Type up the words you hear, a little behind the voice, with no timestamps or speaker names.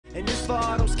for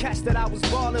all those cats that I was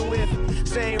ballin' with.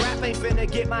 Saying rap ain't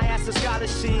finna get my ass a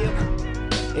scholarship.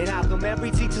 And how come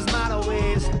every teacher's motto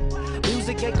is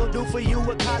music ain't gon' do for you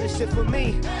what college did for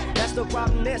me? That's the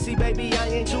problem there, see baby, I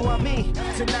ain't you on me.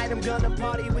 Tonight I'm gonna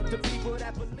party with the people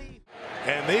that believe.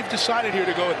 And they've decided here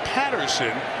to go with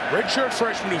Patterson, redshirt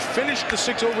freshman who finished the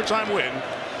 6 overtime win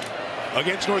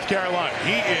against North Carolina.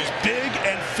 He is big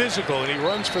and physical, and he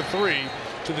runs for 3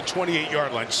 to the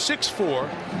 28-yard line. 6'4",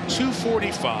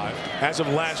 245 as of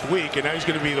last week, and now he's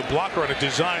going to be the blocker on a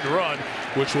designed run,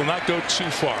 which will not go too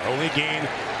far. Only gain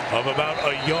of about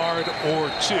a yard or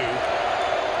 2.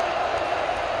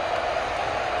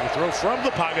 He throw from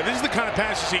the pocket. This is the kind of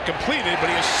passes he completed, but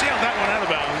he has sailed that one out of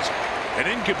bounds and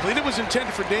incomplete. It was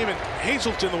intended for David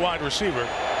Hazelton, the wide receiver.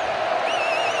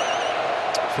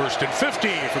 1st and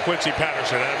 15 for Quincy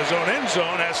Patterson out of his own end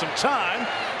zone. Has some time.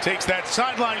 Takes that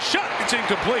sideline shot. It's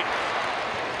incomplete.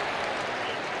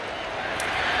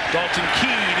 Dalton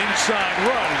Keene inside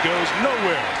run goes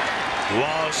nowhere.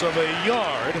 Loss of a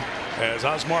yard as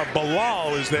Osmar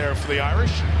Bilal is there for the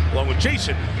Irish, along with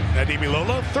Jason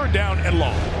Adimilola. 3rd down and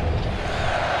long.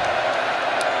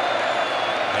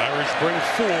 The Irish bring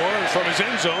 4 from his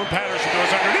end zone. Patterson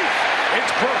goes underneath.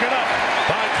 It's broken up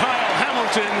by Kyle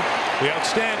Hamilton, the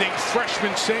outstanding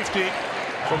freshman safety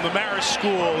from the Marist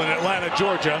School in Atlanta,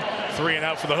 Georgia. 3 and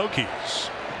out for the Hokies.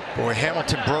 Boy,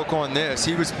 Hamilton broke on this.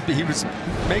 He was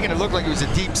making it look like he was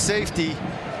a deep safety.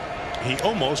 He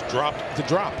almost dropped the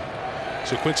drop.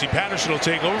 So Quincy Patterson will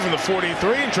take over from the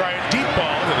 43 and try a deep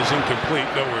ball that is incomplete,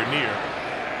 nowhere near.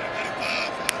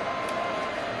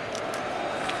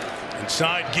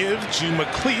 Inside give to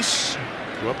McLeese.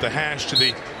 Go up the hash to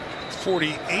the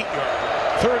 48-yard.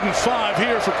 3rd and 5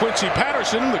 here for Quincy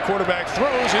Patterson. The quarterback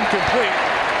throws incomplete.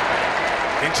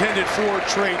 Intended for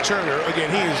Trey Turner.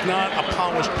 Again, he is not a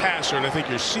polished passer, and I think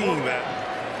you're seeing that.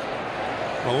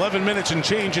 11 minutes and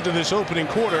change into this opening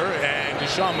quarter, and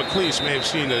Deshaun McLeese may have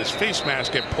seen his face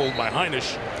mask get pulled by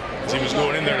Heinisch as he was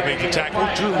going in there to make the tackle.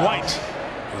 Drew White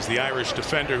is the Irish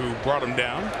defender who brought him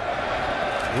down.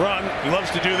 Run, he loves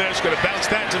to do this. Going to bounce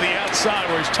that to the outside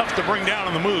where he's tough to bring down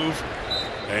on the move,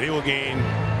 and he will gain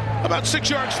about 6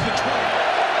 yards to the 20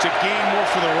 to gain more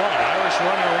for the run. Irish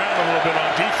running around a little bit on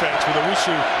defense with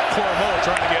Owusu Koromoa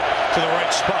trying to get to the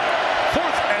right spot.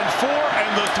 4th and 4, and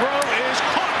the throw is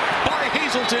caught by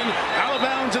Hazelton, out of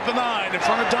bounds at the 9 in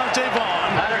front of Dante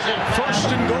Vaughn.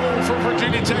 1st and goal for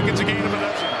Virginia Tech. It's a gain of 11.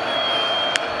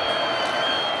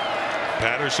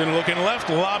 Patterson looking left,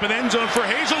 lob in end zone for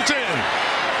Hazelton.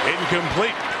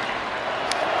 Incomplete.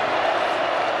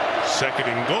 2nd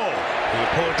and goal.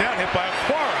 He'll pull it down, hit by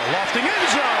Aquara, lofting end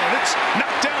zone. It's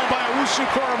knocked down by Owusu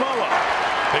Koromoa.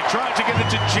 They tried to get it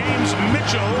to James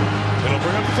Mitchell. It'll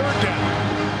bring up 3rd down.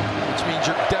 Which means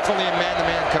you're definitely in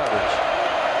man-to-man coverage.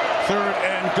 3rd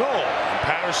and goal.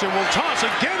 Patterson will toss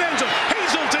again. End zone.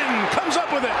 Hazelton comes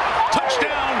up with it.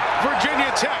 Touchdown,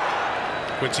 Virginia Tech.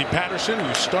 Quincy Patterson,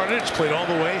 who started, it's played all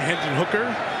the way. Hendon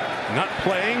Hooker not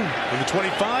playing in the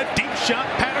 25. Deep shot.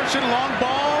 Patterson, long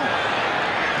ball.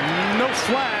 No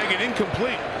flag and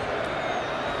incomplete.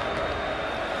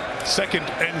 2nd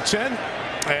and 10.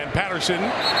 And Patterson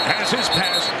has his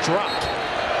pass dropped.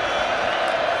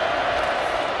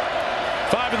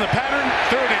 5 in the pattern.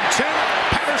 3rd and 10.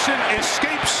 Patterson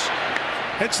escapes.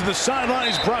 Heads to the sideline.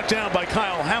 He's brought down by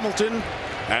Kyle Hamilton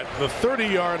at the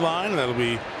 30-yard line. That'll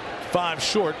be 5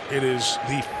 short. It is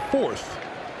the 4th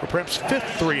or perhaps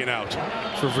 5th 3 and out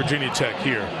for Virginia Tech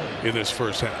here in this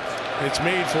first half. It's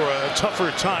made for a tougher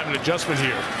time and adjustment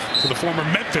here for the former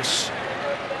Memphis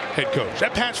head coach.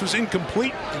 That pass was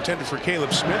incomplete, intended for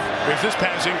Caleb Smith. There's this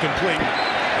pass incomplete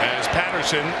as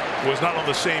Patterson was not on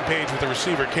the same page with the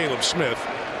receiver Caleb Smith.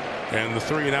 And the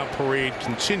 3 and out parade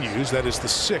continues. That is the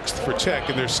 6th for Tech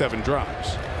in their 7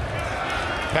 drives.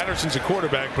 Patterson's a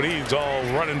quarterback, but he's all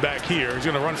running back here. He's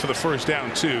going to run for the 1st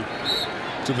down too,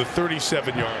 to the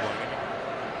 37-yard line.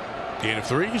 Gain of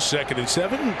 3, 2nd and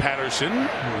 7. Patterson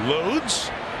loads,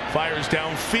 fires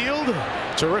downfield.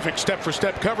 Terrific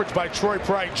step-for-step coverage by Troy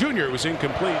Pride Jr. It was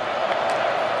incomplete.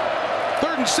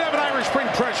 3rd and 7. Irish bring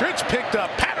pressure. It's picked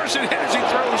up. Patterson hit as he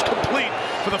throws complete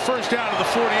for the 1st down to the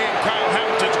 48. Kyle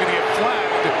Hamilton's going to get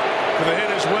flagged for the hit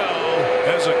as well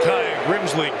as Akai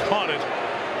Grimsley caught it.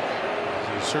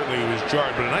 He certainly was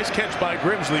jarred, but a nice catch by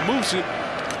Grimsley moves it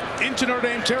into Notre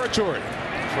Dame territory.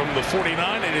 From the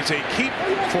 49, it is a keep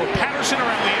for Patterson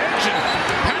around the edge, and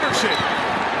Patterson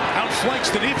outflanks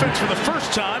the defense for the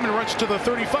 1st time and runs to the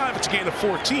 35. It's a gain of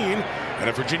 14 and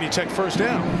a Virginia Tech 1st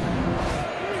down.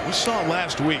 We saw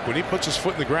last week when he puts his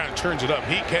foot in the ground and turns it up,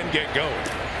 he can get going.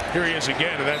 Here he is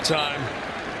again. At that time,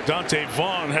 Dante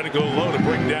Vaughn had to go low to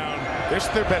bring down This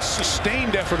is their best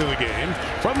sustained effort of the game.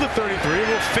 From the 33, a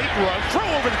little fake run, throw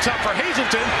over the top for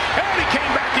Hazelton, and he came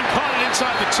back and caught it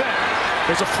inside the 10.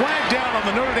 There's a flag down on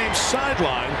the Notre Dame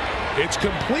sideline. It's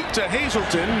complete to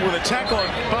Hazelton with a tackle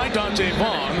by Dante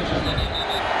Vaughn.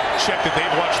 Check that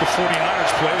they've watched the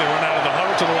 49ers play. They run out of the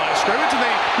huddle to the line of scrimmage, and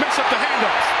they mess up the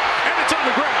handoff. And it's on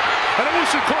the ground. And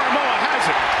Owusu Koramoah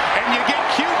has it. And you get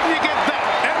cute and you get that.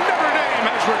 And Notre Dame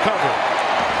has recovered.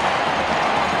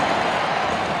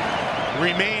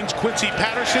 Remains Quincy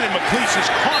Patterson, and McLeese is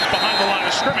caught behind the line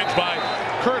of scrimmage by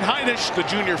Kurt Heinisch, the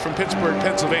junior from Pittsburgh,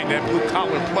 Pennsylvania,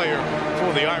 blue-collar player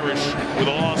for the Irish, with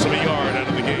a loss of a yard out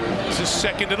of the game. This is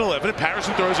 2nd and 11.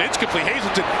 Patterson throws it. It's complete.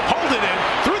 Hazelton hold it in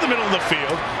through the middle of the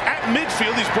field. At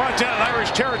midfield, he's brought down in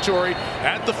Irish territory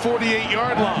at the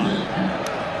 48-yard line.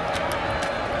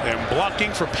 And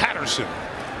blocking for Patterson.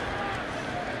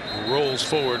 Rolls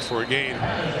forward for a gain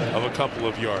of a couple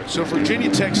of yards. So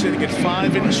Virginia Tech sitting at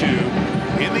 5-2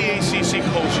 in the ACC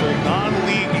Coastal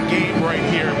non-league game right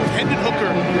here with Hendon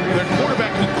Hooker, their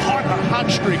quarterback, who caught a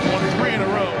hot streak, won 3 in a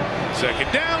row.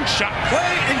 2nd down, shot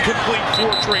play, incomplete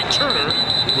for Trey Turner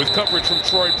with coverage from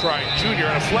Troy Pride Jr.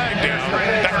 and a flag down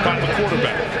back by the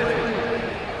quarterback.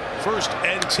 1st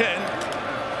and 10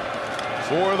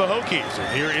 for the Hokies.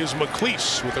 And here is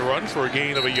McLeese with a run for a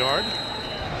gain of a yard.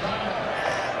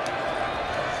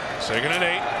 2nd and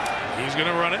 8. He's going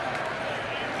to run it.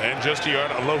 And just a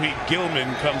yard. Alohi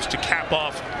Gilman comes to cap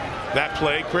off that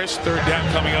play. Chris, 3rd down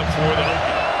coming up for the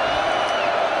Hokies.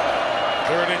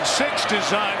 3rd and 6.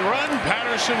 Designed run.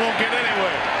 Patterson won't get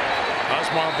anywhere.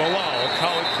 Osmar Bilal,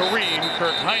 Khalid Kareem,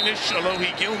 Kirk Heinisch,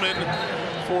 Alohi Gilman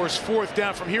force 4th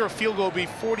down. From here, a field goal will be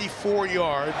 44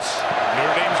 yards.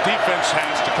 Notre Dame's defense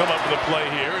has to come up with a play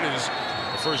here. It is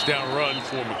a 1st down run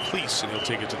for McLeese, and he'll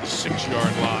take it to the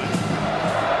 6-yard line.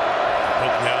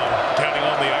 Now counting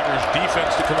on the Irish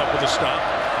defense to come up with a stop.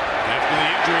 After the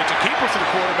injury, it's a keeper for the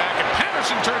quarterback, and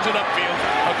Patterson turns it upfield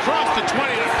across the 20,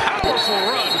 and a powerful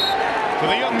run for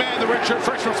the young man, the redshirt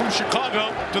freshman from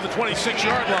Chicago, to the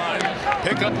 26-yard line.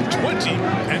 Pick up 20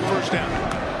 and 1st down.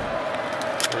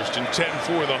 1st and 10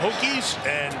 for the Hokies,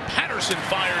 and Patterson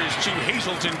fires to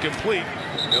Hazelton complete.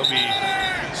 They'll be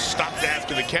stopped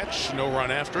after the catch. No run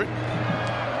after it.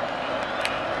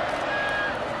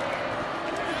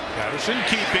 Patterson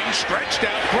keeping, stretched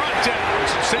out, brought down.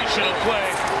 Sensational play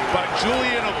by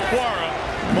Julian Okwara.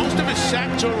 Most of his sack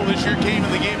total this year came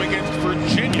in the game against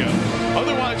Virginia.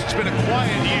 Otherwise, it's been a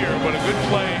quiet year, but a good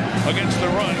play against the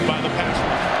run by the pass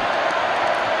rush.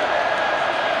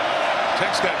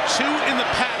 Tech's got 2 in the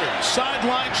pattern.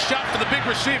 Sideline shot for the big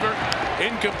receiver.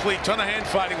 Incomplete. Ton of hand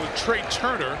fighting with Trey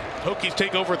Turner. Hokies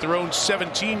take over at their own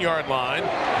 17-yard line.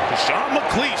 Deshaun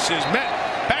McLeese is met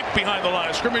back behind the line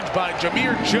of scrimmage by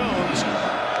Jameer Jones.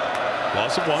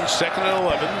 Loss of 1, 2nd and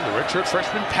 11. The redshirt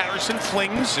freshman Patterson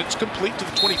flings. It's complete to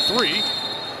the 23.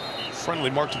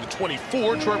 Friendly mark to the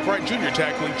 24. Troy Pride Jr.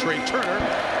 tackling Trey Turner.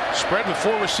 Spread with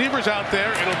 4 receivers out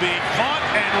there. It'll be caught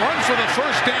and run for the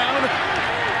 1st down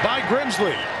by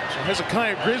Grimsley. So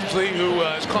Hezekiah Grimsley, who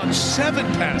has caught 7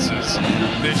 passes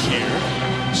this year.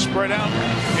 Spread out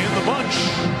in the bunch.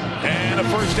 And a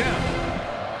 1st down.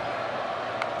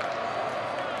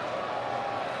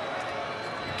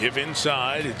 Give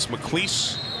inside. It's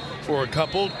McLeese for a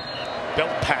couple. Belt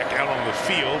pack out on the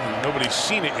field. Nobody's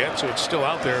seen it yet, so it's still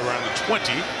out there around the 20.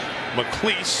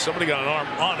 McLeese, somebody got an arm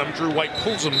on him. Drew White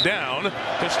pulls him down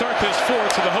to start this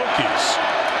 4th to the Hokies.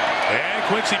 And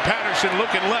Quincy Patterson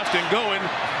looking left and going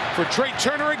for Trey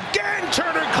Turner again.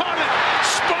 Turner caught it.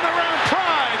 Spun around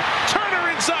Pride. Turner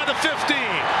inside the 15.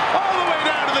 All the way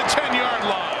down to the 10-yard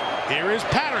line. Here is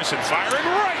Patterson firing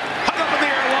right. Hung up in the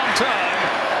air a long time.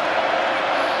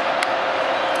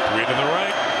 3 to the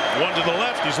right, 1 to the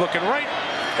left. He's looking right.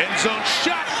 End zone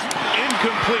shot.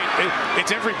 Incomplete.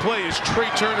 It's every play is Trey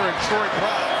Turner and Troy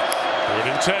Pride. 3rd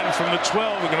and 10 from the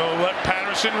 12. We're going to let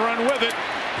Patterson run with it.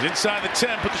 He's inside the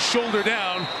 10, put the shoulder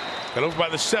down. Got over by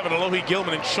the 7. Alohi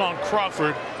Gilman and Sean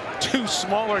Crawford. 2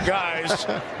 smaller guys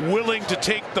willing to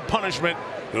take the punishment.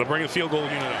 It'll bring the field goal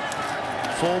unit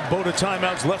up. Full boat of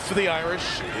timeouts left for the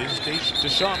Irish. It is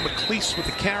Deshaun McLeese with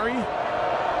the carry.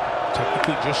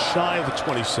 Technically just shy of the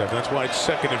 27. That's why it's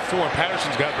 2nd and 4.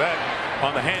 Patterson's got that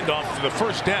on the handoff for the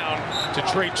 1st down to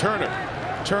Trey Turner.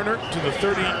 Turner to the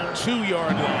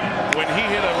 32-yard line. When he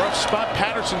hit a rough spot,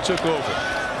 Patterson took over.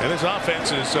 And his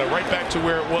offense is right back to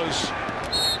where it was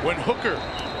when Hooker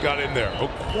got in there.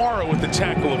 Okwara with the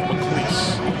tackle of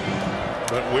McLeese.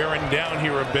 But wearing down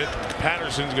here a bit.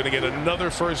 Patterson's going to get another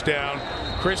 1st down.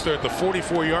 Chris, they're at the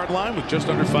 44-yard line with just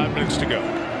under 5 minutes to go.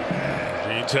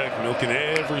 Virginia Tech milking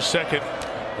every second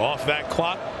off that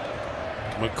clock.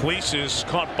 McLeese is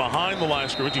caught behind the line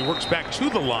of scrimmage. He works back to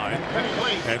the line.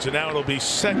 And so now it'll be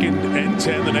 2nd and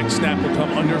 10. The next snap will come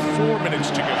under 4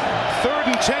 minutes to go.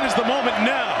 3rd and 10 is the moment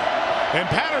now. And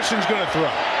Patterson's going to throw.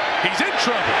 He's in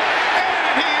trouble.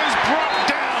 And he is brought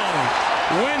down.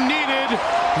 When needed,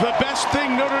 the best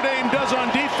thing Notre Dame does on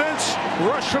defense,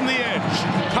 rush from the edge.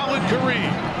 Khalid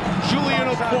Kareem, Julian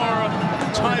Okwara,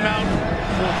 timeout.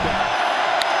 4th down.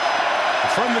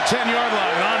 From the 10-yard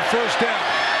line on 1st down.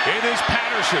 It is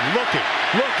Patterson looking,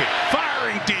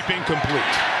 firing deep,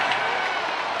 incomplete.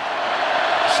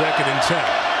 2nd and 10.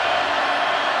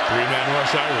 3-man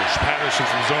rush Irish. Patterson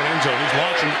from zone end zone. He's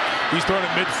launching. He's throwing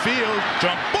it midfield.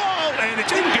 Jump ball, and it's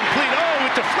incomplete. Oh,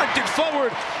 it deflected forward.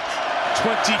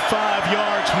 25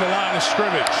 yards from the line of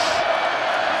scrimmage.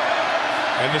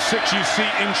 And the 6 you see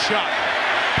in shot.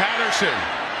 Patterson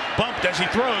bumped as he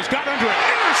throws. Got under it.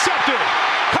 Intercepted.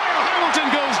 Kyle Hamilton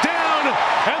goes down,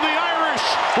 and the Irish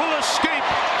will escape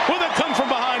with a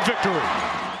come-from-behind victory.